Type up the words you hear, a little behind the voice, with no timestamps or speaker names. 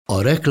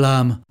A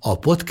reklám a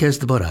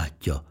podcast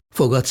barátja.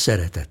 Fogad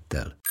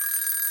szeretettel.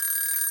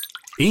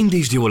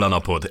 Indítsd jól a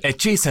napod egy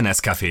csésze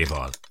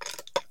Nescaféval.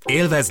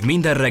 Élvezd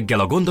minden reggel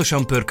a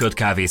gondosan pörkölt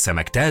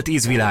kávészemek telt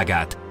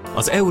ízvilágát,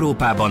 az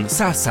Európában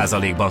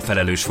 100%-ban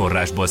felelős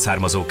forrásból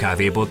származó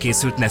kávéból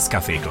készült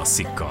Nescafé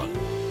klasszikkal.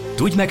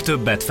 Tudj meg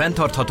többet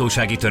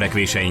fenntarthatósági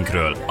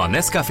törekvéseinkről a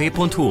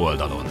nescafé.hu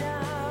oldalon.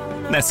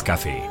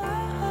 Nescafé.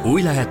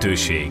 Új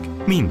lehetőség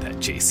minden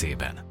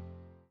csészében.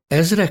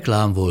 Ez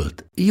reklám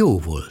volt, jó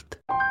volt.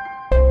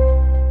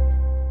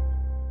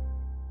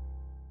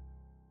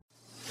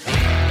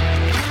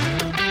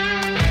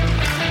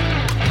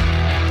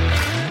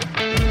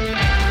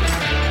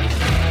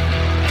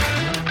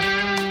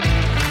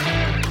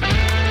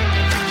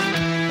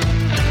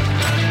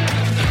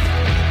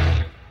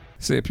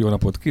 Szép jó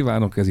napot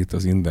kívánok, ez itt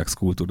az Index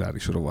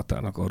kulturális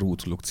rovatának a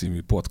Rootluk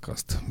című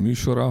podcast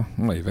műsora.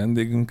 Mai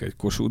vendégünk egy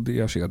Kossuth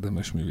díjas,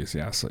 érdemes művész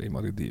Jászai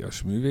Mari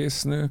díjas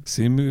művésznő,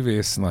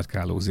 színművész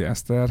Nagykálózi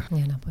Eszter. Jó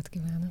napot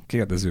kívánok.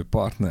 Kérdező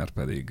partner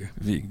pedig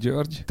Víg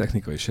György,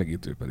 technikai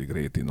segítő pedig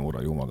Réti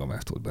Nóra, jó magam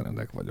Tóth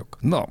Benedek vagyok.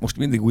 Na, most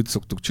mindig úgy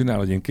szoktuk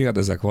csinálni, hogy én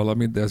kérdezek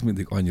valamit, de ez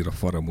mindig annyira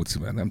faramúci,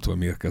 mert nem tudom,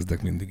 miért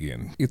kezdek mindig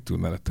én. Itt ül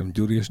mellettem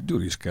Gyuri, és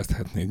Gyuri is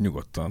kezdhetné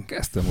nyugodtan.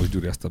 Kezdtem most,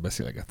 Gyuri, ezt a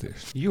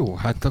beszélgetést. Jó,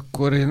 hát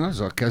akkor én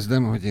azzal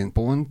kezdem, hogy én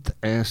pont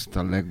ezt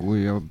a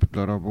legújabb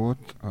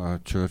darabot,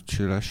 a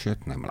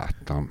Churchill-eset nem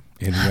láttam.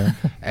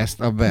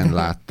 Ezt a Ben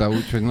látta,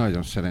 úgyhogy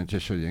nagyon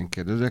szerencsés, hogy én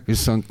kérdezek.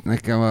 Viszont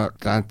nekem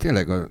talán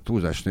tényleg a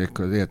túlzás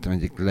nélkül az életem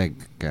egyik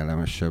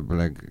legkellemesebb,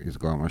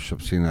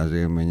 legizgalmasabb színház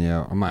élménye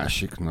a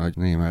másik nagy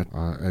német,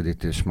 a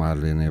Edith és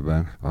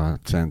Marlénében, a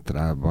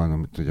Centrálban,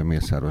 amit ugye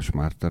Mészáros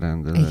Márta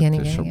rendezett,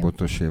 és a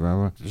Botos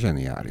Évával.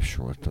 Zseniális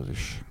volt az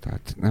is.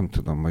 Tehát nem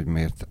tudom, hogy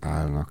miért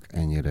állnak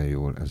ennyire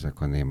jól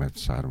ezek a német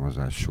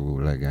származású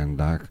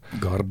legendák.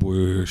 Garbó,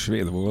 ő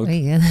svéd volt.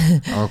 Igen.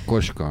 A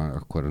Koska,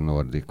 akkor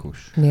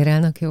nordikus. Miért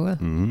állnak jól?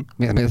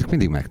 Miért ezek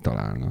mindig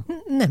megtalálnak?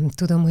 Nem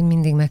tudom, hogy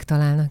mindig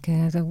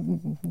megtalálnak-e. A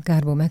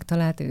Gárbó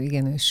megtalált,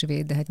 ő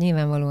svéd, de hát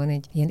nyilvánvalóan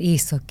egy ilyen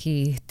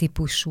északi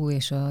típusú,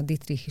 és a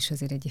Dietrich is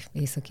azért egy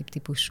északi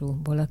típusú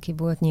valaki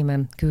volt.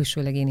 Nyilván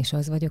külsőleg én is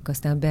az vagyok,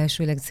 aztán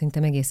belsőleg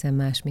szerintem egészen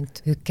más,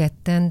 mint ők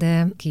ketten,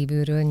 de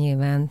kívülről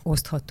nyilván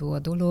osztható a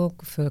dolog,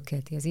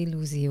 fölkelti az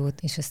illúziót,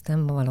 és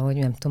aztán valahogy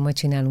nem tudom, majd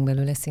csinálunk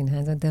belőle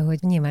színházat, de hogy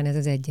nyilván ez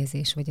az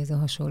egyezés, vagy ez a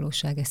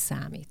hasonlóság, ez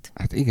számít.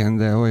 Hát igen,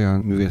 de olyan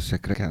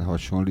művészekre kell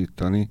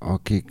hasonlítani,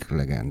 akik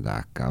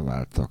legendákká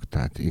váltak,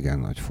 tehát igen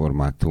nagy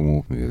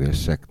formátumú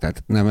művészek,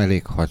 tehát nem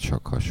elég, ha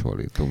csak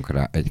hasonlítunk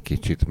rá egy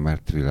kicsit,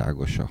 mert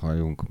világos a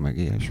hajunk, meg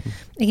ilyesmi.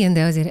 Igen,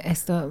 de azért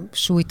ezt a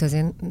súlyt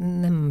azért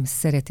nem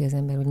szereti az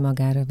ember úgy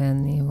magára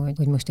venni,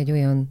 hogy most egy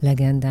olyan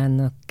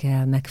legendának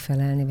kell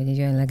megfelelni, vagy egy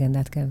olyan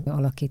legendát kell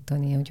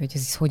alakítani, hogy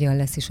ez hogyan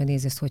lesz, és a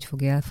néző ezt hogy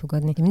fogja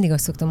elfogadni. Én mindig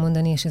azt szoktam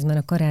mondani, és ez már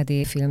a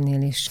Karádi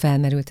filmnél is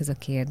felmerült ez a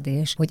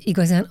kérdés, hogy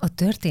igazán a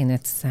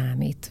történet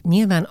számít.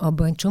 Nyilván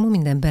abban csomó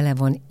minden bele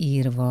van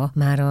írva,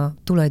 már a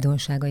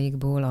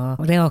tulajdonságaikból, a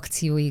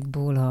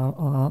reakcióikból,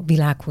 a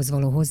világhoz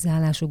való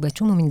hozzáállásukból,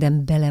 csomó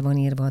minden bele van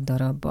írva a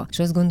darabba. És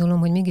azt gondolom,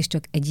 hogy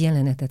mégiscsak egy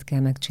jelenetet kell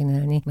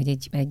megcsinálni, vagy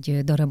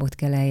egy darabot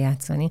kell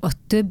eljátszani. A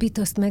többit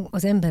azt meg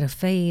az ember a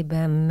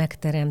fejében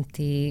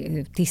megteremti,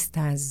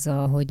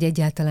 tisztázza, hogy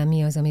egyáltalán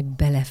mi az, ami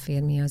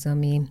belefér, mi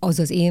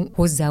az én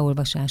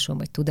hozzáolvasásom,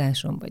 vagy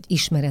tudásom, vagy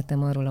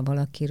ismeretem arról a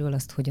valakiről,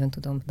 azt hogyan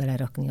tudom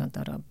belerakni a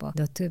darabba.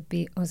 De a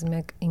többi az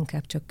meg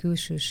inkább csak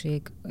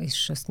külsőség,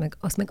 és azt meg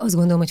azt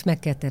gondolom, hogy meg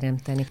kell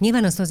teremteni.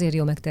 Nyilván azt azért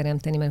jó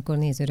megteremteni, mert akkor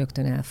néző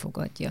rögtön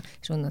elfogadja,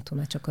 és onnantól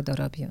már csak a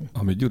darab jön.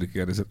 Amit Gyuri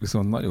kérdezett,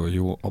 viszont nagyon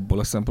jó abból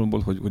a szempontból,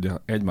 hogy ugye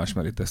egymás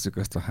mellé tesszük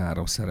ezt a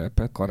három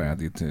szerepet,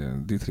 Karádit,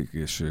 Dietrich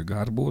és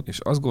Gárbót, és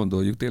azt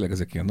gondoljuk, tényleg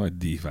ezek ilyen nagy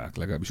dívák,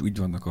 legalábbis úgy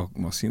vannak a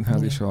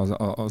színház és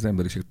az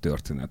emberiség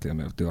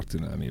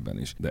történelmében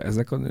is. De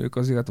ezek a nők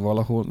azért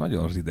valahol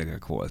nagyon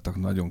ridegek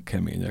voltak, nagyon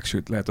kemények,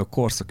 sőt lehet a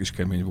korszak is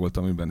kemény volt,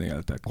 amiben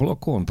éltek. Hol a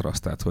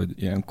kontraszt, tehát hogy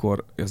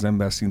ilyenkor az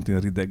ember szintén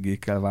rideggé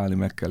kell válni,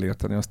 meg kell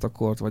érteni azt a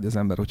kort, vagy az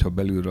ember, hogyha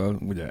belülről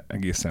ugye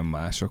egészen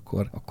más,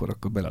 akkor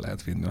bele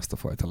lehet vinni azt a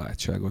fajta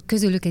látságot.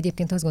 Közülük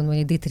egyébként azt gondolom,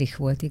 hogy Dietrich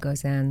volt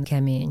igazán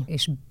kemény,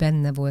 és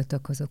benne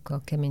voltak azok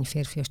a kemény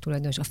férfias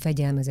tulajdonos, a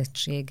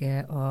fegyelmezettsége,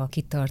 a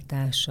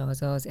kitartása,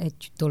 az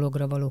egy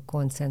dologra való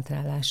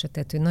koncentrálása,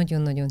 tehát ő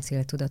nagyon-nagyon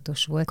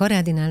céltudatos volt.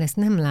 Karádinál ezt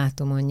nem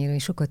látom annyira,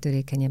 és sokkal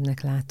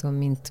törékenyebbnek látom,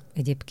 mint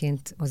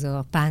egyébként az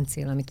a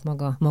páncél, amit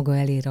maga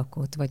elé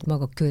rakott, vagy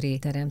maga köré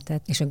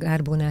teremtett, és a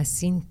Gárbónál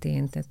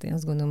szintén, tehát én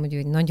azt gondolom, hogy ő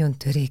egy nagyon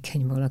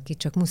törékeny valaki,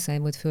 csak muszáj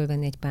volt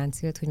fölvenni egy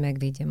páncélt, hogy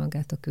megvédje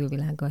magát a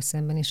külvilággal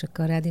szemben, és a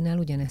Karádinál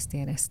ugyanezt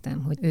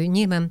éreztem, hogy ő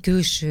nyilván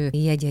külső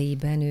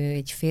jegyeiben ő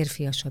egy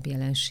férfiasabb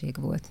jelenség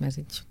volt, mert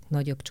egy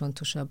nagyobb,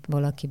 csontosabb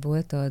valaki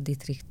volt, a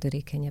Dietrich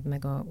törékenyebb,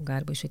 meg a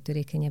Gárbó is egy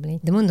törékenyebb lény.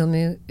 De mondom,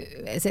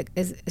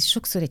 ez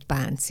sokszor egy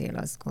páncél,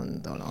 azt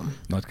gondolom.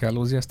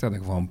 Nagykálózi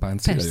Eszternek van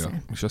páncélja?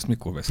 Persze. És azt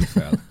mikor veszi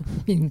fel?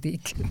 Mindig.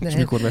 És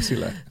mikor veszi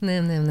le?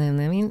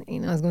 Nem.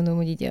 Én azt gondolom,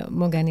 hogy így a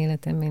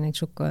magánéletemben egy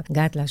sokkal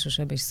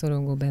gátlásosabb és szorongó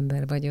szorongóbb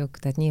ember vagyok,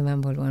 tehát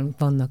nyilvánvalóan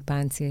vannak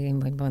páncéljaim,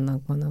 vagy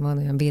van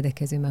olyan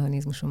védekező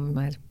mechanizmusom, ami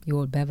már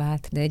jól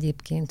bevált, de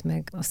egyébként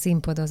meg a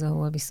színpad az,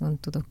 ahol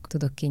viszont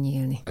tudok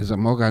kinyílni. Ez a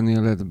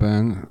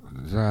magánéletben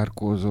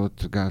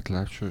zárkózott,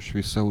 gátlásos,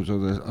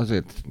 visszahúzódó, ez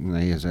azért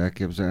nehéz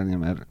elképzelni,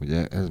 mert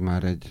ugye ez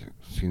már egy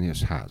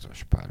színész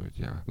házas pár,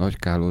 ugye. Nagy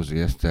Kálózi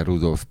Eszter,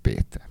 Rudolf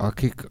Péter,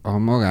 akik a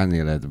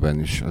magánéletben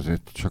is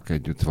azért csak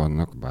együtt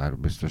vannak, bár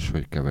biztos,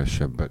 hogy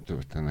kevesebbet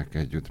töltenek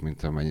együtt,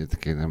 mint amennyit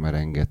kéne, mert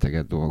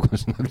rengeteget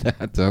dolgoznak. De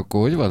hát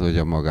akkor hogy van, hogy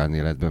a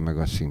magánéletben meg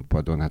a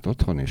színpadon? Hát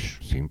otthon is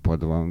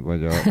színpad van,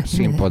 vagy a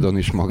színpadon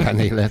is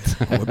magánélet.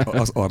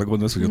 Az arra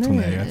gondolsz, hogy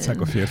otthon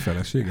eljátsszák a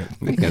férfeleséget?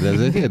 Igen, ez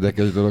egy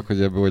érdekes dolog,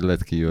 hogy ebből hogy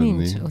lehet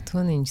kijönni.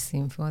 Otthon nincs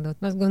színpadot.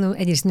 Azt gondolom,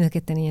 egyrészt mind a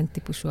ketten ilyen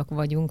típusúak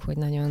vagyunk, hogy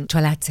nagyon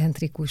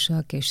családcentrikusak,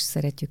 és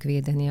szeretjük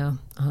védeni a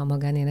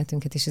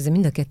magánéletünket, és ezzel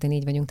mind a ketten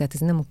így vagyunk, tehát ez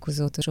nem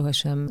okozott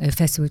sohasem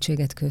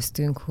feszültséget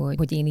köztünk,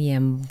 hogy én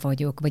ilyen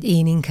vagyok, vagy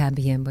én inkább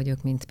ilyen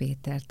vagyok, mint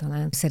Péter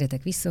talán.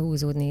 Szeretek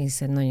visszahúzódni,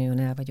 hiszen nagyon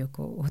el vagyok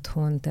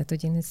otthon, tehát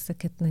hogy én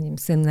ezeket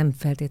nem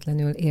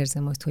feltétlenül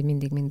érzem azt, hogy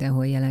mindig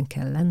mindenhol jelen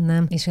kell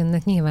lennem, és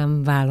ennek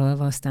nyilván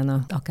vállalva aztán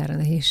akár a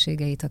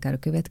nehézségeit, akár a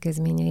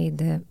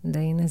következményeit,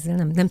 de én ezzel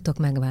nem tudok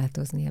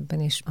megváltozni ebben,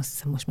 és azt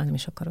hiszem most már nem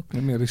is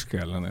akarok. Miért is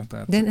kellene?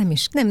 Tehát... De nem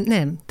is, nem.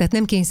 Tehát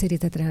nem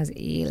kényszerített rá az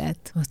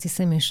élet. Azt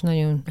hiszem, és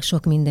nagyon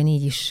sok minden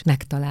így is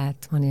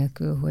megtalált,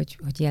 anélkül, hogy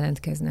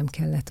jelentkeznem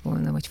kellett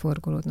volna, vagy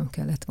forgolódnom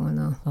kellett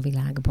volna a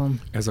világban.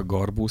 Ez a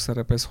Garbó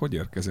szerep, ez hogy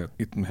érkezett?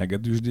 Itt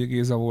Hegedűsdi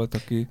Géza volt,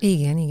 aki...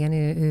 Igen,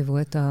 ő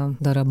volt a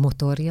darab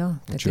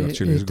motorja. Tehát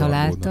ő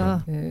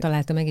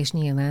találta meg, és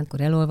nyilván,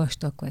 akkor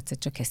elolvasta, akkor egyszer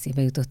csak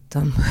eszébe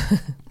jutottam.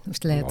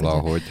 Most lehet,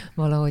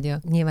 valahogy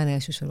nyilván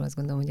elsősorban azt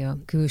gondolom, hogy a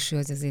külső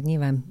az azért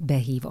nyilván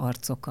behív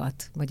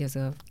arcokat, vagy az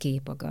a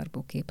kép, a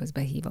Garbó kép, az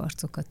behív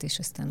arcokat, és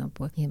aztán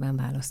abból nyilván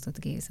választott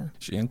Géza.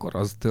 És ilyenkor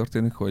az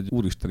történik, hogy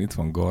úristen, itt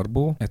van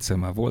Garbó, egyszer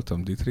már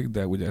voltam Dittrich,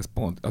 de ugye ez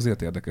pont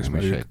azért érdekes,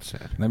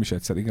 nem is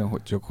egyszer, igen,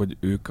 hogy csak hogy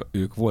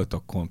ők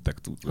voltak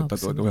kontaktus,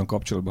 tehát olyan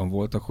kapcsolatban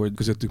voltak, hogy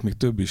közöttük még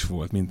több is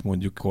volt, mint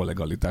mondjuk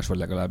kollegalitás, vagy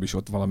legalábbis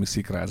ott valami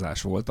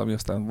szikrázás volt, ami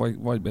aztán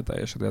vagy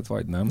beteljesedett,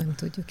 vagy nem. Nem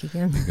tudjuk,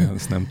 igen. Igen,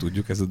 ezt nem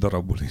tudjuk, ez a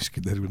darabból is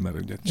kiderül,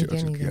 mert ugye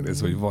Churchill kérdez,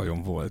 hogy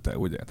vajon volt-e,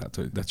 ugye? Tehát,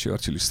 hogy de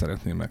Churchill is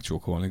szeretné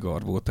megcsókolni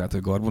Garbót, tehát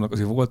hogy Garbónak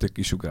azért volt egy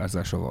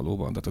kisugárzása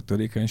valóban, tehát a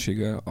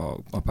törékenysége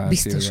a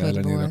páncélja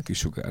ellenére a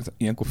kisugárzása.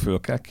 Ilyenkor föl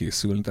kell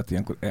készülni, tehát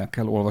ilyenkor el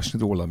kell olvasni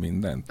róla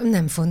mindent.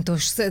 Nem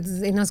fontos.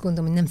 Én azt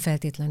gondolom, hogy nem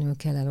feltétlenül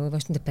kell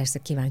elolvasni, de persze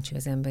kíváncsi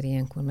az ember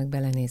ilyenkor, meg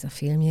belenéz a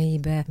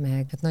filmjeibe,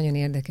 meg hát nagyon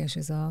érdekes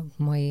ez a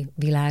mai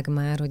világ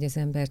már, hogy az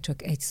ember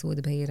csak egy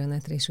szót beír a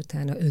netre, és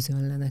utána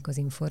özönlenek az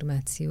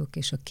információk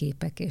és a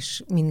képek,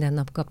 és minden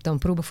nap kaptam,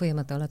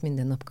 próbafolyamat alatt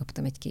minden nap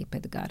kaptam egy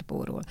képet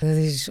Garbóról. Ez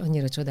is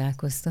annyira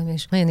csodálkoztam,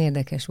 és nagyon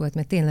érdekes volt,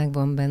 mert tényleg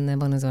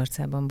van az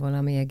arcában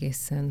valami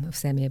egészen, a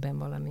szemében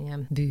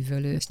valamilyen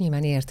bűvölő, és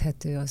nyilván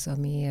érthető az,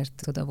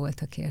 amiért oda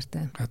voltak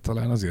érte. Hát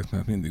talán azért,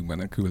 mert mindig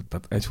menekült,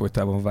 tehát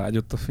egyfolytában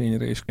vágyott a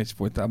fényre, és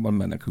egyfolytában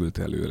menekült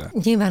előle.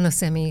 Nyilván a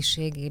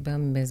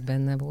személyiségében ez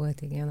benne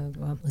volt, igen,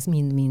 az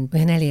mind-mind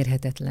olyan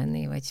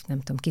elérhetetlenné, vagy nem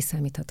tudom,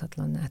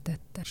 kiszámíthatatlanná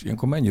tette. És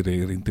ilyenkor mennyire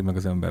érinti meg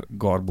az ember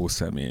Garbó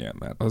személye?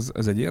 Mert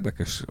ez egy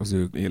érdekes az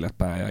ő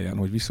életpályáján,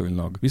 hogy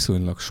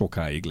viszonylag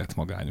sokáig lett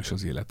magányos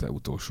az élete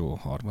utolsó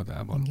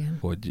harmadában. Igen.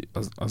 Hogy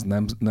az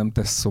nem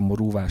tesz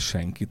szomorúvá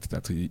senkit,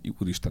 tehát hogy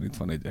úristen, itt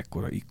van egy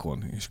ekkora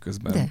ikon, és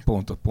közben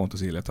pont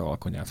az élete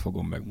alkonyát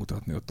fogom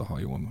megmutatni ott a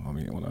hajón,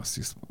 ami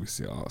Onassis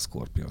viszi a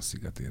Scorpion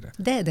szigetére.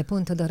 De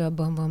pont a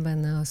darabban van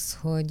benne az,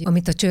 hogy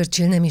amit a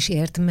Churchill nem is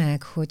ért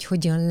meg, hogy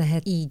hogyan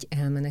lehet így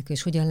elmenekülni,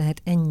 és hogyan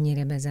lehet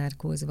ennyire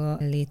bezárkózva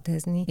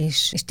létezni,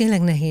 és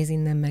tényleg nehéz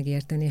innen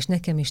megérteni, és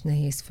nekem is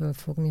nehéz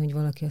fölfogni, hogy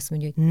valaki azt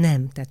mondja, hogy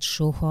nem, tehát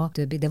soha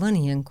többi. De van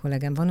ilyen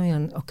kollégám, van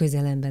olyan a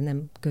közelemben,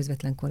 nem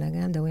közvetlen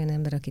kollégám, de olyan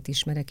ember, akit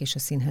ismerek, és a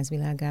színház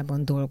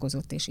világában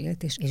dolgozott és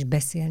élt, és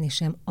beszélni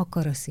sem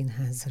akar a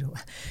színházról.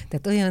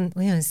 Tehát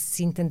olyan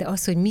szinten, de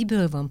az, hogy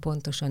miből van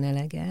pontosan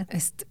elege,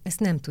 ezt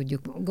nem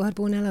tudjuk.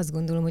 Garbónál azt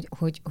gondolom,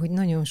 hogy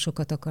nagyon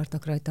sokat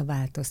akartak rajta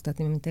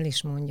változtatni, mint el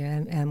is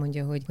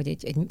elmondja, hogy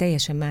egy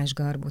teljesen más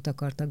Garbót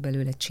akartak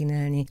belőle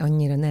csinálni,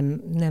 annyira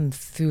nem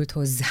fült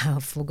hozzá a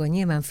foga.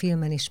 Nyilván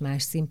filmen is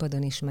más,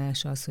 színpadon is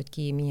más az, hogy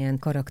ki milyen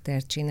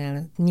karaktert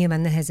csinál.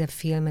 Nyilván nehezebb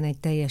filmen egy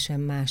teljesen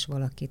más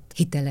valakit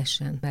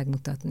hitelesen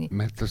megmutatni.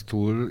 Mert ez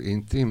túl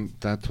intim?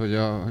 Tehát, hogy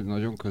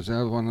nagyon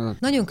közel van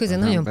nagyon közel,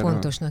 nagyon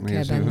pontosnak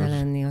kell benne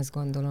lenni, azt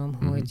gondolom,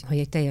 hogy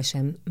egy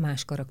teljesen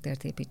más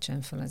karaktert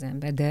építsen fel az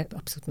ember, de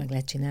abszolút meg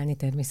lehet csinálni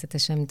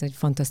természetesen, mint hogy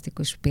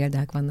fantasztikus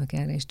példák vannak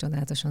erre, és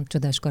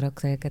csodás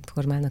karaktereket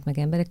formálnak meg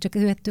emberek, csak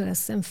ő ettől azt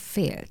hiszem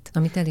félt,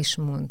 amit el is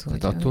mond.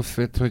 Tehát attól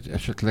félt, hogy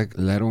esetleg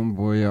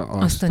lerombolja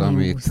azt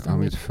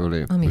amit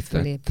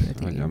fölépült,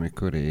 vagy ami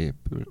köré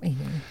épül.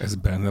 Igen. Ez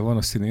benne van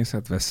a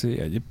színészet veszély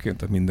egyébként,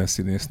 tehát minden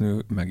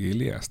színésznő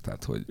megéli ezt,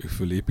 tehát hogy ő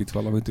fölépít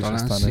valamit, valamit, és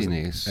talán aztán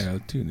színész. ez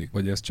eltűnik?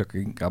 Vagy ez csak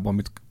inkább,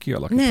 amit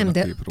kialakítanak Nem,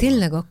 de képről?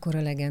 tényleg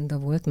akkora legenda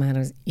volt már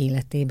az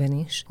életében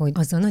is, hogy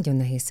azzal nagyon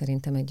nehéz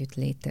szerintem együtt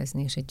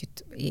létezni, és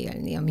együtt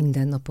élni, a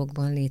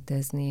mindennapokban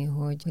létezni,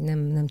 hogy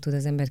nem tud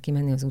az ember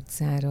kimenni az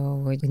utcára,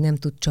 hogy nem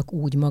tud csak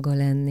úgy maga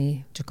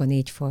lenni, csak a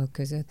 4 fal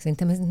között.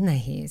 Szerintem ez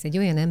nehéz. Egy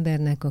olyan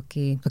embernek,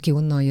 aki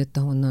onnan jött,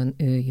 ahonnan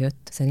ő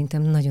jött,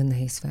 szerintem nagyon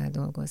nehéz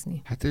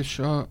feldolgozni. Hát és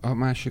a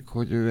másik,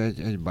 hogy ő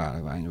egy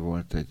bálvány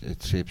volt, egy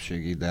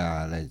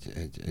szépségideál,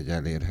 egy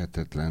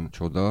elérhetetlen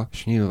csoda,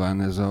 és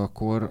nyilván ez a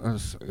kor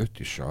az őt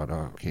is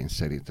arra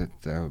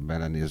kényszerítette,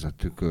 belenéz a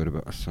tükörbe,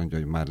 azt mondja,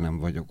 hogy már nem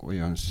vagyok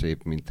olyan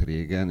szép, mint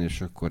régen,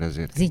 és akkor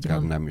ezért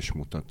inkább nem is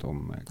mutatom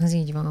meg. Az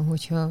így van,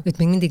 hogyha őt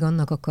még mindig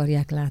annak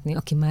akarják látni,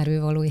 aki már ő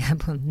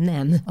valójában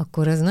nem,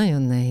 akkor az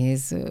nagyon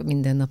nehéz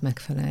minden nap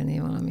megfelelni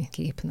valami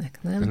képnek,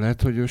 nem? De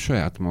lehet, hogy ő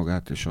saját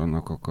magát is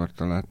annak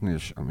akarta látni,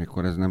 és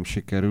amikor ez nem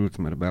sikerült,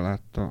 mert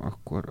belátta,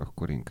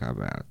 akkor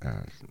inkább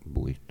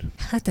elbújt.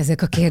 Hát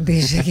ezek a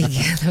kérdések,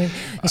 igen.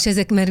 És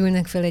ezek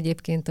merülnek fel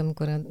egyébként,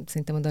 amikor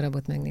szerintem a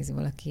darabot megnézi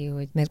valaki,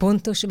 hogy mert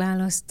pontos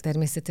választ,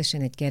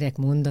 természetesen egy kerek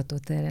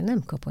mondatot erre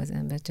nem kap az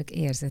ember, csak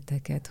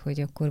érzeteket,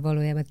 hogy akkor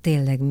valójában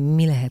tényleg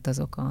mi lehet az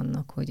oka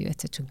annak, hogy ő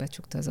egyszer csak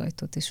becsukta az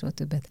ajtót, és soha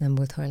többet nem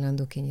volt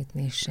hajlandó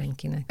kinyitni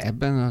senkinek.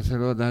 Ebben az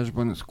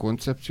előadásban ez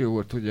koncepció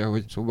volt, ugye,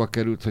 hogy szóba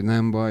került, hogy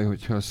nem baj,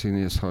 hogyha a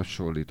színész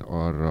hasonlít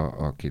arra,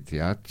 akit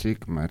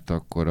játszik, mert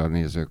akkor a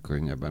néző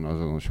könnyebben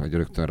azonos, vagy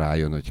rögtön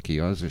rájön, hogy ki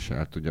az, és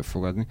el tudja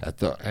fogadni.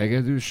 Hát a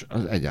Hegedűs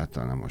az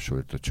egyáltalán nem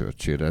hasonlít a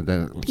Churchillre,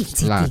 de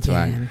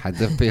látvány. Igen. Hát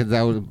de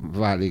például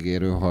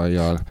váligérő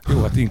hajjal.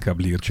 Jó, hát inkább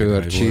Lear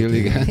Churchill,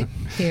 igen.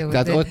 Jó,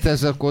 Tehát de... ott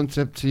ez a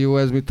koncepció,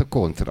 ez mint a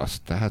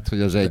kontraszt. Tehát,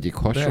 hogy az egyik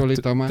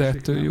hasonlít a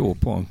másik. De jó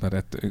pont,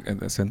 mert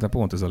szerintem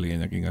pont ez a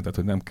lényeg, igen, tehát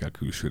hogy nem kell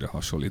külsőre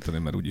hasonlítani,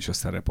 mert úgyis a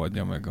szerep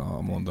adja meg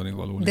a mondani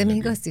való lényegét. De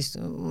még azt is,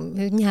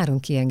 nyáron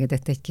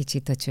kiengedett egy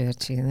kicsit a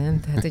Churchill, nem?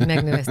 Tehát, hogy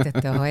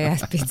megnövesztette a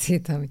haját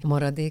picit, a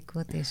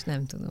maradékot, és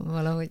nem tudom,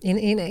 valahogy.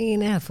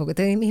 Én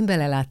elfogadom, én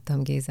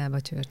beleláttam Gézába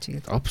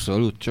Churchillt.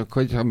 Abszolút, csak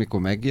hogy amikor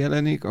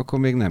megjelenik, akkor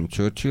még nem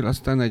Churchill,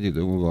 aztán egy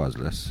idő múlva az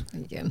lesz.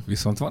 Igen.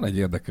 Viszont van egy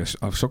érdekes,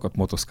 sokat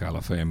motoszkál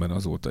a fejemben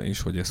azóta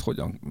is, hogy ez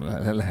hogyan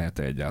lehet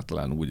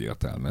egyáltalán úgy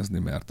értelmezni,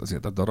 mert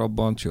azért a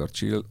darabban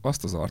Churchill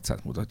azt az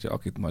arcát mutatja,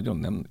 akit nagyon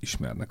nem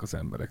ismernek az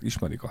emberek.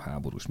 Ismerik a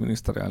háborús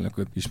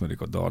miniszterelnököt,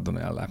 ismerik a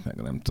Dardanellák, meg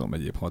nem tudom,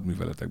 egyéb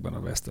hadműveletekben a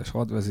vesztes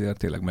hadvezér,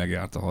 tényleg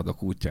megjárta a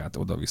hadak útját,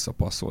 oda-vissza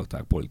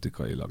passzolták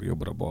politikailag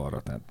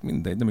jobbra-balra, tehát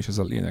mindegy, nem is ez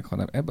a lényeg,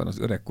 hanem ebben az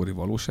öregkori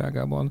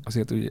valóságában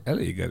azért ugye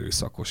elég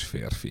erőszakos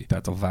férfi.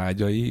 Tehát a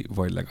vágyai,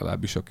 vagy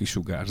legalábbis a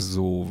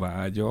kisugárzó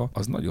vágya,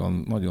 az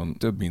nagyon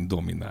több, mint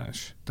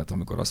domináns. Tehát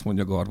amikor azt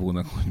mondja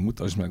Garbónak, hogy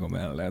mutasd meg a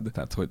melled,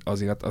 tehát hogy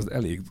azért az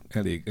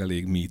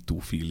elég me too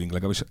feeling,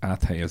 legalábbis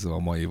áthelyezve a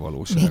mai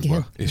valóságba.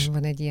 Igen, és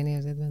van egy ilyen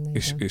érzet benne.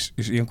 És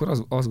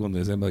ilyenkor azt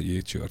gondolja az ember,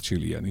 hogy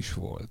Churchill ilyen is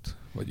volt.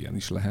 Vagy ilyen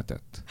is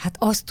lehetett? Hát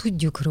azt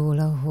tudjuk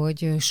róla,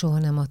 hogy soha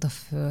nem adta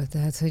föl,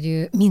 tehát hogy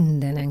ő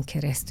mindenen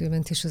keresztül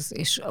ment,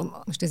 és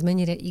most ez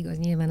mennyire igaz,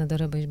 nyilván a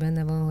darabban is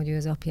benne van, hogy ő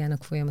az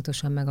apjának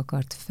folyamatosan meg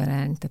akart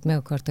felelni, tehát meg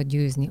akarta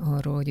győzni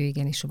arról, hogy ő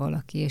igenis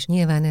valaki, és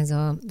nyilván ez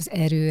az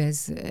erő,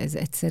 ez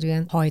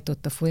egyszerűen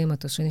hajtotta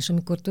folyamatosan, és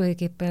amikor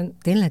tulajdonképpen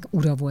tényleg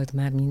ura volt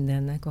már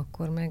mindennek,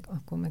 akkor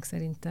meg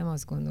szerintem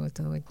azt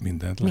gondolta, hogy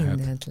mindent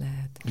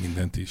lehet.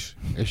 Mindent is.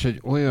 És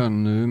egy olyan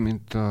nő,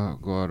 mint a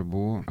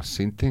Garbó, az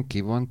szintén ki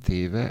van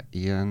téve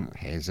ilyen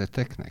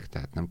helyzeteknek?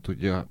 Tehát nem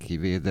tudja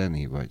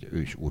kivédeni, vagy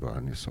ő is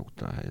uralni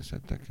szokta a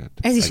helyzeteket?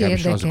 Ez is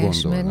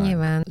érdekes,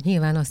 mert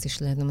nyilván azt is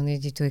lehet mondani,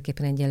 hogy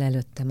tulajdonképpen egyel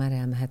előtte már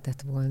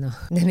elmehetett volna.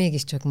 De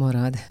mégiscsak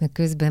marad. Mert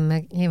közben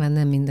meg nyilván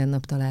nem minden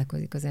nap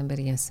találkozik az ember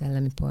ilyen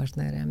szellemi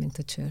partnerrel, mint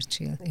a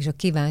Churchill. És a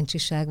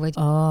kíváncsiság, vagy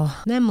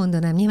nem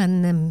mondanám, nyilván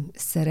nem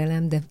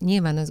szerelem, de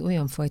nyilván az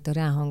olyan fajta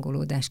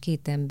ráhangolódás,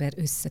 két ember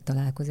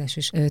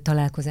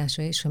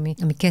találkozása is, ami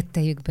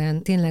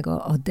kettejükben tényleg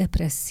a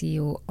depresszió,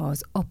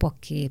 az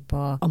apakép,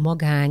 a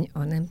magány,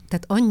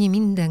 tehát annyi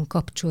minden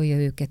kapcsolja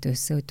őket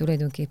össze, hogy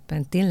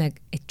tulajdonképpen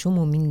tényleg egy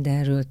csomó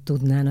mindenről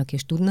tudnának,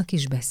 és tudnak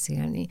is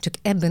beszélni. Csak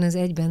ebben az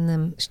egyben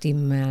nem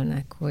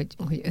stimmelnek, hogy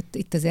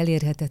itt az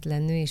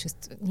elérhetetlen nő, és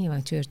ezt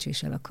nyilván Churchill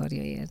is el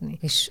akarja érni.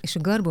 És a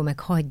Garbó meg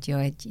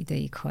egy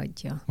ideig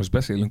hagyja. Most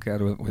beszélünk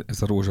erről, hogy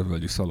ez a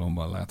Rózsavölgyi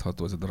Szalonban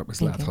látható, ez a darab, ez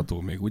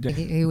látható még,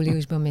 ugye?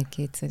 Júliusban még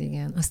 2-szer,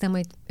 igen. Aztán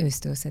majd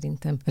ősztől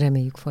szerintem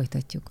reméljük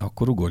folytatjuk.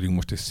 Akkor ugorjunk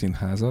most egy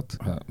színházat,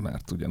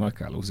 mert ugye Nagy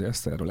Kálózi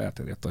Eszterről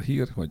elterjedt a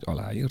hír, hogy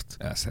aláírt,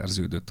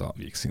 elszerződött a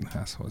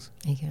Vígszínházhoz.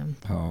 Igen.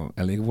 Ha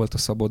elég volt a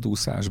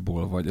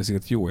szabadúszásból, vagy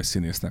ezért jó egy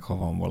színésznek, ha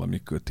van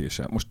valami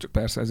kötése. Most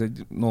persze ez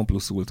egy non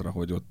plus ultra,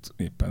 hogy ott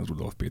éppen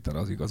Rudolf Péter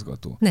az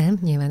igazgató. Nem,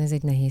 nyilván ez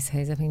egy nehéz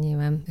helyzet, még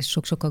nyilván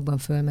sokakban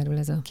fölmerül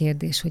ez a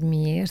kérdés, hogy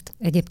miért.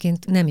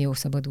 Egyébként nem jó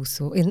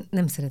szabadúszó. Én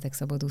nem szeretek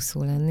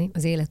szabadúszó lenni.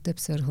 Az élet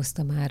többször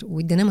hozta már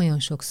úgy, de nem olyan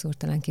sokszor,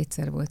 talán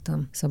 2-szer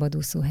voltam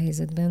szabadúszó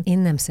helyzetben. Én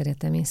nem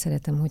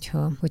szeretem,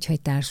 hogyha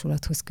egy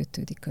társulathoz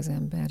kötődik az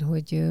ember,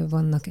 hogy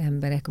vannak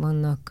emberek,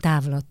 vannak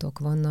távlatok,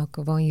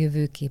 van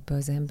jövőképe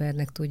az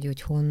embernek, tudja,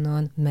 hogy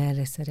honnan,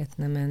 merre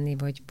szeretne menni,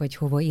 vagy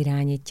hova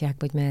irányítják,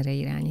 vagy merre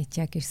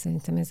irányítják, és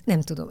szerintem ez,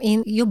 nem tudom.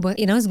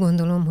 Én azt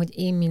gondolom, hogy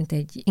én, mint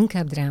egy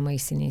inkább drámai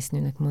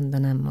színésznőnek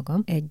mondanám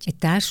magam, egy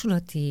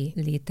társulati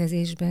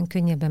létezésben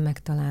könnyebben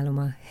megtalálom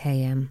a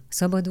helyem.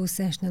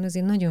 Szabadúszásnál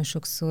azért nagyon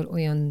sokszor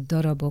olyan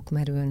darabok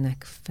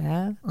merülnek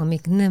fel,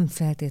 amik nem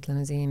feltétlen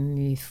az én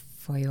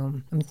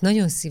műfajom, amit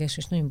nagyon szíves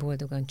és nagyon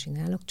boldogan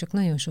csinálok, csak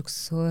nagyon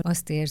sokszor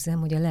azt érzem,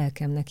 hogy a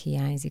lelkemnek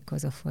hiányzik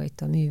az a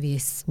fajta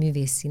művész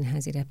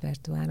színházi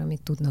repertoár,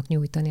 amit tudnak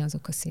nyújtani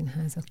azok a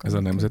színházak. Ez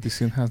a Nemzeti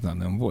Színháznál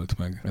nem volt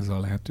meg ez a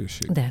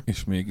lehetőség? De.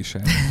 És mégis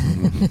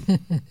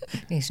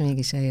És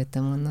mégis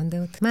eljöttem onnan,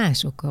 de ott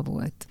más oka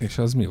volt. És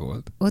az mi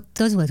volt? Ott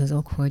az volt az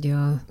ok, hogy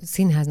a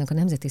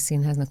Nemzeti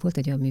Színháznak volt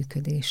egy olyan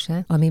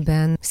működése,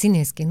 amiben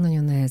színészként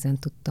nagyon nehezen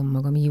tudtam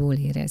magam jól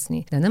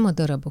érezni. De nem a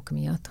darabok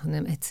miatt,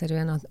 hanem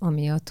egyszerűen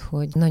amiatt,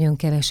 hogy nagyon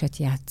keveset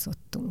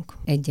játszottunk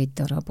egy-egy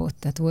darabot.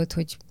 Tehát volt,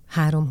 hogy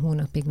 3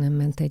 hónapig nem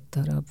ment egy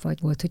darab, vagy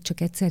volt, hogy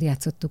csak egyszer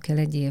játszottuk el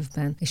egy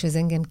évben. És ez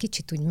engem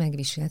kicsit úgy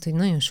megviselt, hogy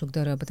nagyon sok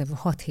darab,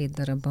 tehát 6-7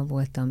 darabban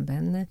voltam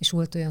benne, és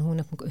volt olyan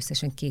hónap, amikor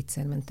összesen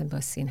 2-szer mentem be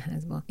a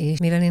színházba. És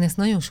mivel én ezt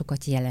nagyon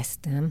sokat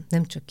jeleztem,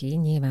 nem csak én,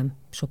 nyilván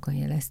sokan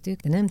jeleztük,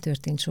 de nem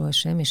történt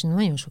sohasem, és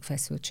nagyon sok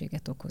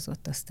feszültséget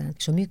okozott aztán.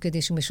 És a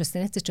működésünk, és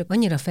aztán egyszer csak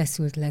annyira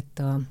feszült lett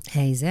a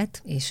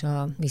helyzet, és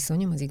a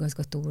viszonyom az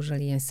igazgató úrral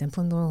ilyen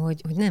szempontból,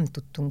 hogy nem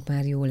tudtunk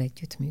már jól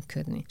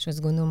együttműködni. És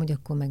azt gondolom, hogy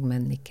akkor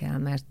megmenni kell,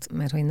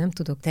 mert ha én nem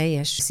tudok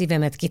teljes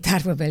szívemet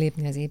kitárva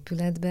belépni az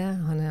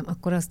épületbe, hanem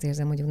akkor azt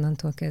érzem, hogy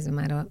onnantól kezdve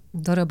már a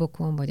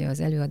darabokon, vagy az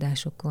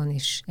előadásokon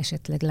is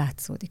esetleg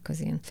látszódik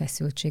az én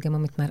feszültségem,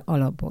 amit már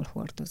alapból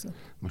hordozok.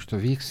 Most a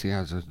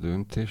vígszínházas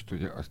döntést,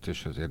 ugye azt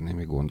is azért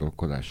némi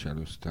gondolkodás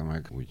előzte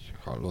meg, úgy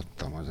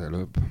hallottam az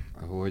előbb,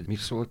 hogy mi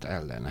szólt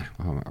ellene,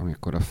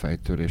 amikor a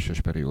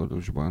fejtöréses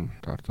periódusban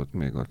tartott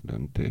még a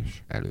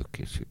döntés,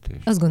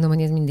 előkészítés. Azt gondolom,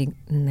 hogy ez mindig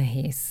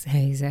nehéz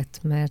helyzet,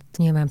 mert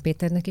nyilván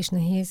Péternek is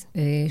nehéz,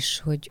 és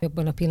hogy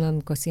abban a pillanatban,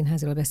 amikor a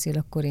színházról beszél,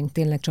 akkor én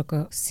tényleg csak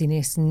a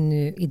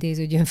színésznő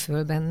idéződjön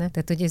föl benne.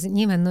 Tehát, hogy ez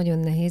nyilván nagyon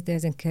nehéz, de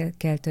ezen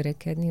kell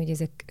törekedni, hogy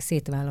ezek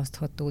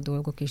szétválasztható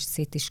dolgok, és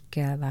szét is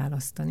kell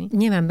választani.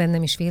 Nyilván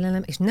bennem is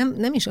félelem, és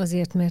nem is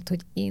azért, mert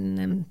hogy én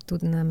nem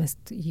tudnám ezt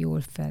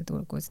jól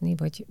feldolgozni,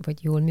 vagy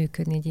jól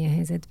működni egy ilyen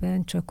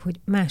helyzetben, csak hogy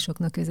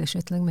másoknak ez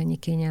esetleg mennyi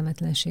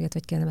kényelmetlenséget,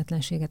 vagy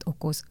kellemetlenséget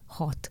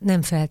okozhat.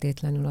 Nem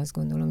feltétlenül azt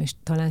gondolom, és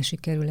talán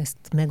sikerül ezt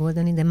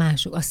megoldani, de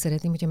azt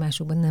szeretném, hogyha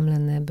másokban nem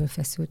lenne ebből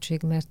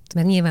feszültség, mert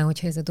nyilván,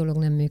 hogyha ez a dolog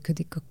nem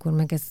működik, akkor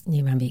meg ez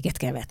nyilván véget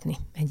kell vetni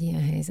egy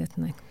ilyen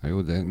helyzetnek.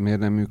 Jó, de miért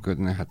nem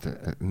működne?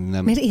 Hát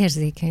nem... Mert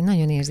érzékeny,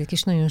 nagyon érzékeny,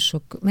 és nagyon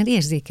sok, mert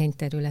érzékeny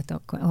terület,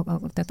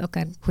 tehát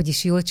akár, hogy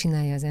is jól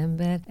csinálja az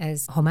ember,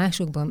 ez, ha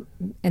másokban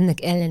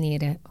ennek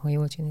ellenére, ha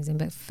jól csinálja az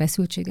ember,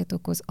 feszültséget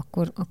okoz,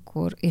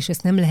 akkor és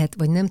ezt nem lehet,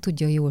 vagy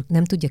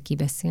nem tudja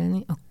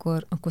kibeszélni,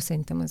 akkor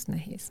szerintem az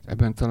nehéz.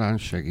 Ebben talán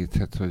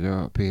segíthet, hogy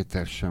a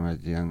Péter sem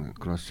egy ilyen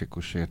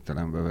klasszikus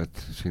értelembe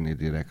vett színi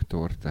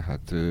direktor,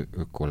 tehát ő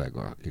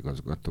kollega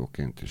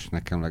igazgatóként is.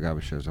 Nekem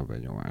legalábbis ez a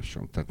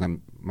benyomásom. Tehát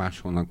nem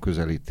máshonnan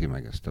közelíti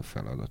meg ezt a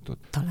feladatot.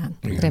 Talán.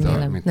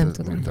 Remélem, nem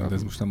tudom. De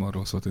ez most nem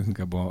arról szólt, hogy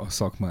inkább a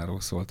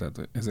szakmáról szólt.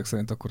 Tehát ezek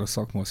szerint akkor a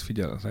szakma az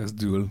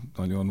rezdül,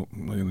 nagyon,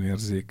 nagyon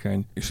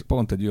érzékeny, és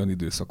pont egy olyan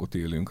időszakot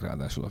élünk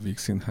ráadásul a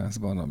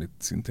Vígszínházban, amit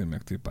szintén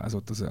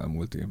megtépázott az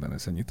elmúlt évben,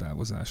 ez ennyi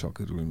távozása, a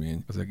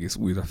körülmény, az egész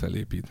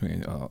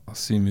újrafelépítmény, a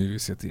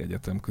Színművészeti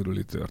Egyetem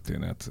körüli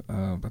történet.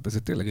 Hát ez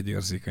tényleg egy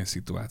érzékeny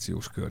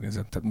szituációs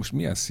környezet. Tehát most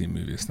milyen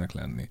színművésznek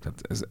lenni?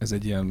 Tehát ez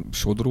egy ilyen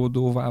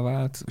sodródóvá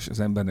vált, és az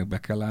embernek be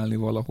kell állni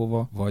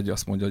valahova, vagy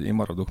azt mondja, hogy én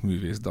maradok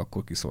művész, de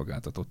akkor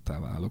kiszolgáltatottá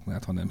válok,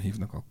 mert ha nem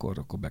hívnak,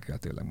 akkor be kell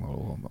tényleg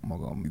valahova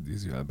magam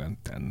idézőjelben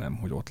tennem,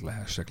 hogy ott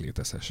lehessek,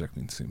 létezhessek,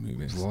 mint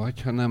színművész.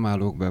 Vagy ha nem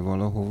állok be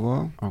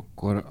valahova,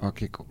 akkor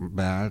akik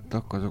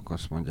beálltak, azok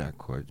azt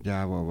mondják, hogy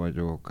gyáva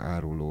vagyok,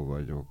 áruló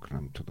vagyok,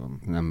 nem tudom,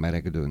 nem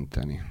merek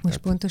dönteni. Most tehát,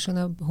 pontosan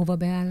a hova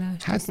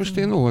beállás? Hát most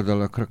én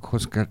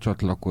oldalakhoz kell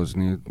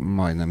csatlakozni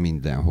majdnem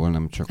mindenhol,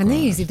 nem csak a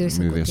nehéz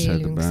időszakot művészetben.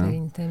 Élünk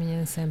szerintem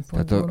ilyen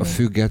szempontból. Tehát a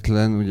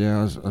független, ugye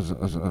az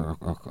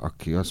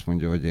aki azt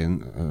mondja, hogy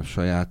én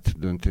saját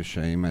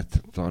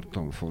döntéseimet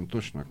tartom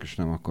fontosnak, és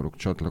nem akarok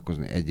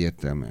csatlakozni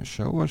egyértelműen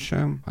sehol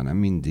sem, hanem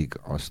mindig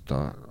azt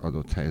az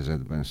adott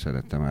helyzetben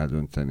szeretem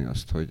eldönteni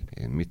azt, hogy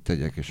én mit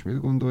tegyek és mit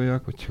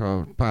gondoljak.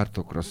 Hogyha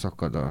pártokra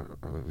szakad a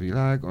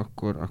világ,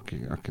 akkor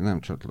aki nem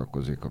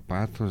csatlakozik a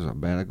párthoz, a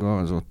belga,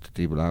 az ott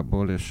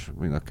tiblából, és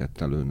mind a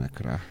ketten lőnek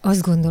rá.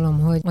 Azt gondolom,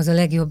 hogy az a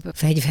legjobb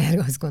fegyver,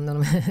 azt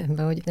gondolom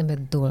ebben, hogy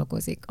ember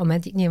dolgozik.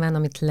 Ameddig nyilván,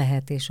 amit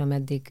lehet, és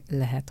ameddig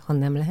lehet. Ha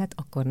nem lehet,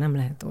 akkor nem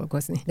lehet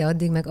dolgozni. De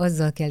addig meg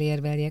azzal kell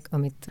érveljek,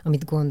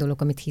 amit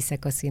gondolok, amit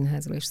hiszek a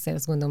színházról, és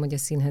azt gondolom, hogy a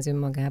színház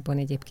önmagában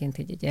egyébként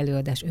egy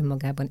előadás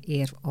önmagában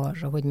érv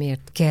arra, hogy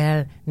miért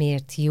kell,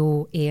 miért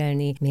jó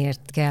élni,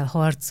 miért kell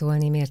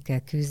harcolni, miért kell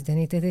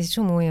küzdeni. Tehát egy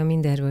csomó olyan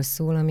mindenről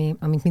szól,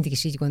 amit mindig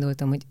is így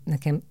gondoltam, hogy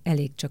nekem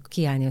elég csak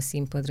kiállni a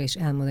színpadra és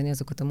elmondani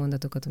azokat a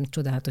mondatokat, amit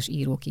csodálatos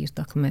írók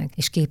írtak meg,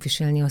 és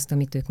képviselni azt,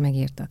 amit ők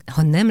megírtak.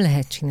 Ha nem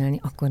lehet csinálni,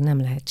 akkor nem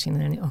lehet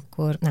csinálni,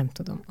 akkor nem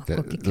tudom.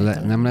 Akkor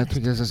nem lehet,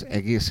 hogy ez az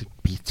egész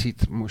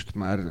picit most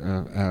már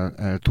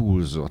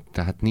túlzott.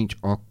 Tehát nincs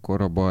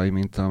akkora baj,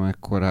 mint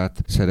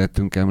amekkorát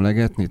szeretünk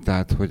emlegetni.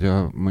 Tehát, hogy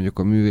mondjuk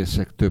a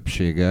művészek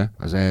többsége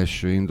az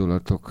első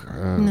indulatok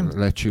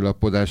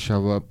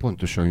lecsillapodásával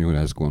pontosan jól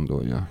ezt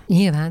gondolja.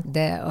 Nyilván,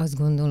 de azt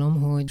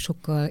gondolom, hogy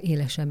sokkal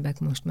élesebbek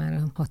most már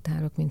a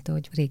határok, mint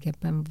ahogy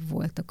régebben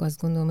voltak.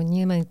 Azt gondolom, hogy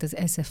nyilván itt az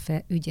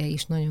SZFE ügye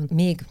is nagyon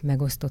még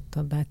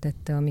megosztottabbá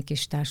tette a mi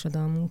kis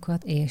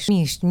társadalmunkat, és mi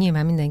is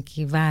nyilván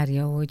mindenki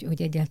várja,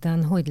 hogy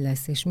egyáltalán hogy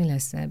lesz, és mi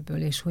lesz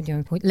ebből, és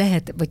hogyan, hogy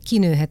lehet, vagy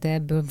kinőhet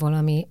ebből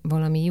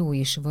valami jó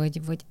is,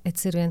 vagy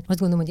egyszerűen azt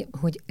gondolom,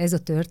 hogy ez a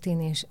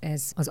történés,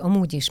 ez az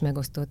amúgy is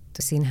megosztott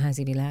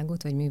színházi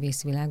világot, vagy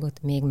művészvilágot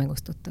még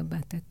megosztottabbá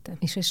tette.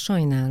 És ezt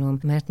sajnálom,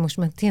 mert most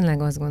már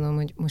tényleg azt gondolom,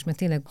 hogy most már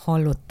tényleg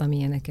hallottam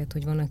ilyeneket,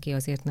 hogy van, aki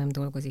azért nem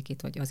dolgozik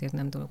itt, vagy azért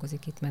nem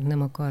dolgozik itt, mert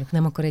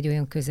nem akar egy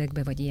olyan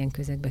közegbe, vagy ilyen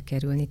közegbe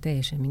kerülni,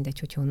 teljesen mindegy,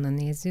 hogy honnan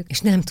nézzük.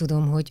 És nem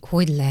tudom,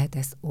 hogy lehet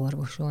ezt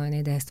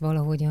orvosolni, de ezt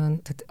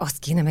valahogyan, tehát azt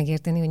kéne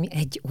megérteni, hogy mi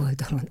egy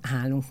oldalon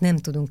állunk, nem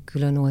tudunk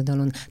külön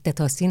oldalon. Tehát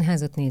ha a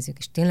színházat nézzük,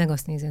 és tényleg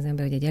azt nézi az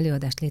ember, hogy egy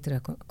előadást létre,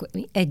 akkor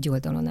mi egy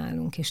oldalon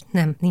állunk, és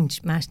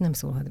nincs más, nem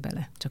szólhat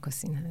bele, csak a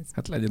színház.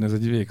 Hát legyen ez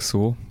egy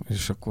végszó,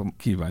 és akkor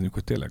kívánjuk,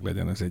 hogy tényleg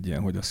legyen ez egy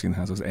ilyen, hogy a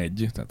színház az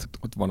egy, tehát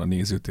ott van a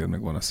nézőtér,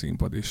 meg van a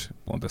színpad, és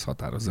pont ez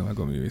határozza meg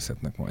a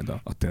művészetnek majd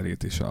a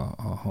terét és a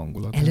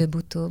hangulatot.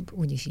 Előbb-utóbb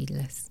úgyis így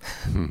lesz.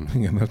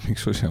 Igen, mert még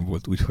sosem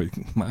volt úgy, hogy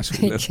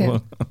máshogy lett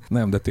volna.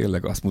 Nem, de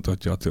tényleg azt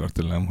mutatja a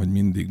történelem, hogy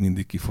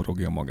mindig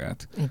kiforogja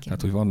magát. Igen.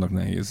 Tehát, hogy vannak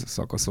nehéz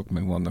szakaszok,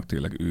 meg vannak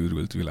tényleg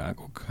őrült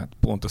világok. Hát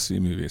pont a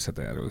színművészet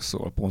erről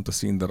szól, pont a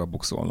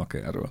színdarabok szólnak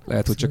erről.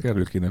 Lehet, hogy csak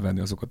erről kéne venni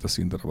azokat a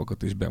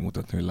színdarabokat és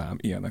bemutatni, hogy lám,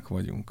 ilyenek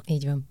vagyunk.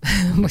 Így van.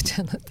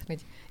 Bocsánat,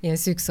 hogy ilyen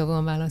szűk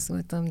szavon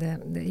válaszoltam, de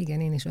igen,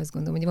 én is azt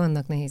gondolom, hogy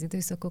vannak nehéz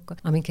időszakok,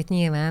 amiket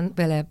nyilván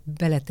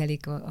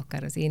beletelik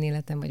akár az én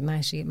életem, vagy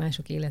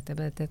mások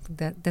életebe,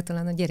 de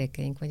talán a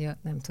gyerekeink, vagy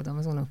nem tudom,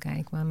 az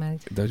unokáink már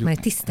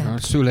tisztán. A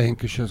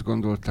szüleink is ezt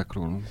gondolták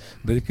rólunk.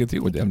 De egyébként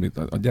jó, hogy említ,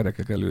 a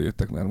gyerekek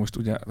előjöttek, mert most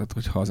ugye, hát,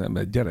 hogyha az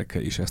ember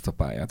gyereke is ezt a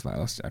pályát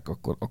választják,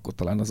 akkor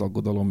talán az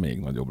aggodalom még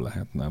nagyobb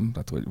lehet, nem?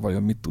 Tehát, hogy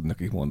vajon mit tud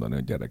nekik mondani a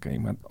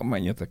gyerekeim? Hát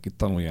menjetek itt,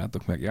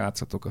 tanuljátok meg,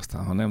 játszatok,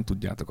 aztán ha nem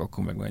tudjátok,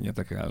 akkor meg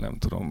menjetek el, nem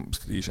tudom,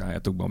 és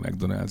álljatok be a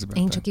McDonald's-be.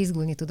 Én csak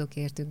izgulni tudok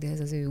értük, de ez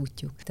az ő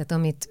útjuk. Tehát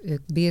amit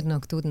ők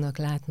bírnak, tudnak,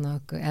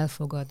 látnak,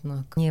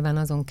 elfogadnak, nyilván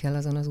azon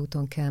az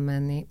úton kell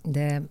menni,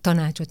 de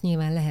tanácsot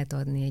nyilván lehet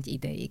adni egy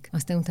ideig.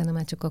 Aztán utána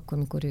már csak akkor,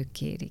 mikor ők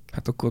kérik.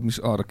 Hát akkor mi is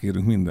arra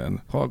kérünk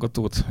minden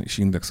hallgatót és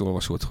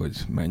indexolvasót, hogy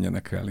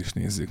menjenek el és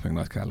nézzék meg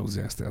Nagy Kálózi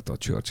Esztert a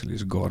Churchill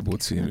és Garbó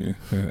című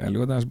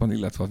előadásban,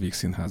 illetve a Víg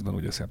Színházban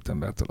ugye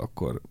szeptembertől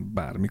akkor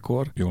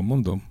bármikor. Jól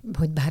mondom?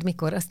 Hogy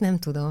bármikor, azt nem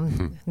tudom,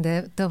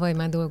 de tavaly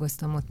már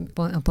dolgoztam ott,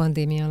 a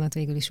pandémia alatt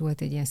végül is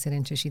volt egy ilyen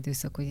szerencsés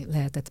időszak, hogy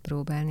lehetett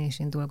próbálni, és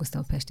én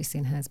dolgoztam a Pesti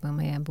Színházban,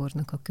 Mayer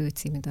Bornak a Kő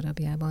című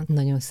darabjában.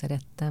 Nagyon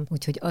szerettem.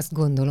 Úgyhogy azt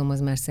gondolom,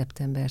 az már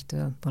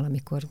szeptembertől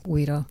valamikor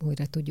újra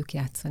tudjuk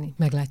játszani.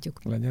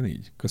 Meglátjuk. Legyen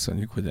így.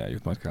 Köszönjük, hogy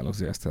eljött. Nagy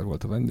Kálózi Eszter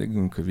volt a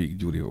vendégünk, Víg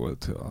Gyuri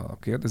volt a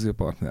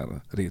kérdezőpartner,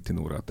 Réti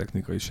Nóra a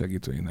technikai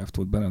segítő, én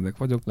Tóth Benedek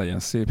vagyok. Legyen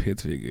szép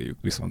hétvégéjük,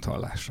 viszont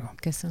hallásra.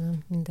 Köszönöm,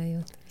 minden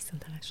jót,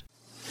 viszont hallásra.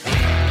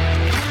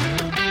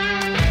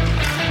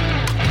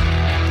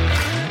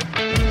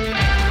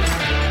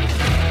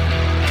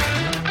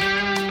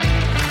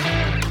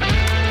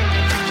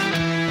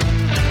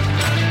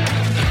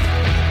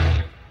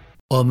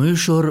 A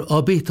műsor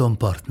a Béton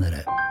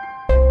partnere.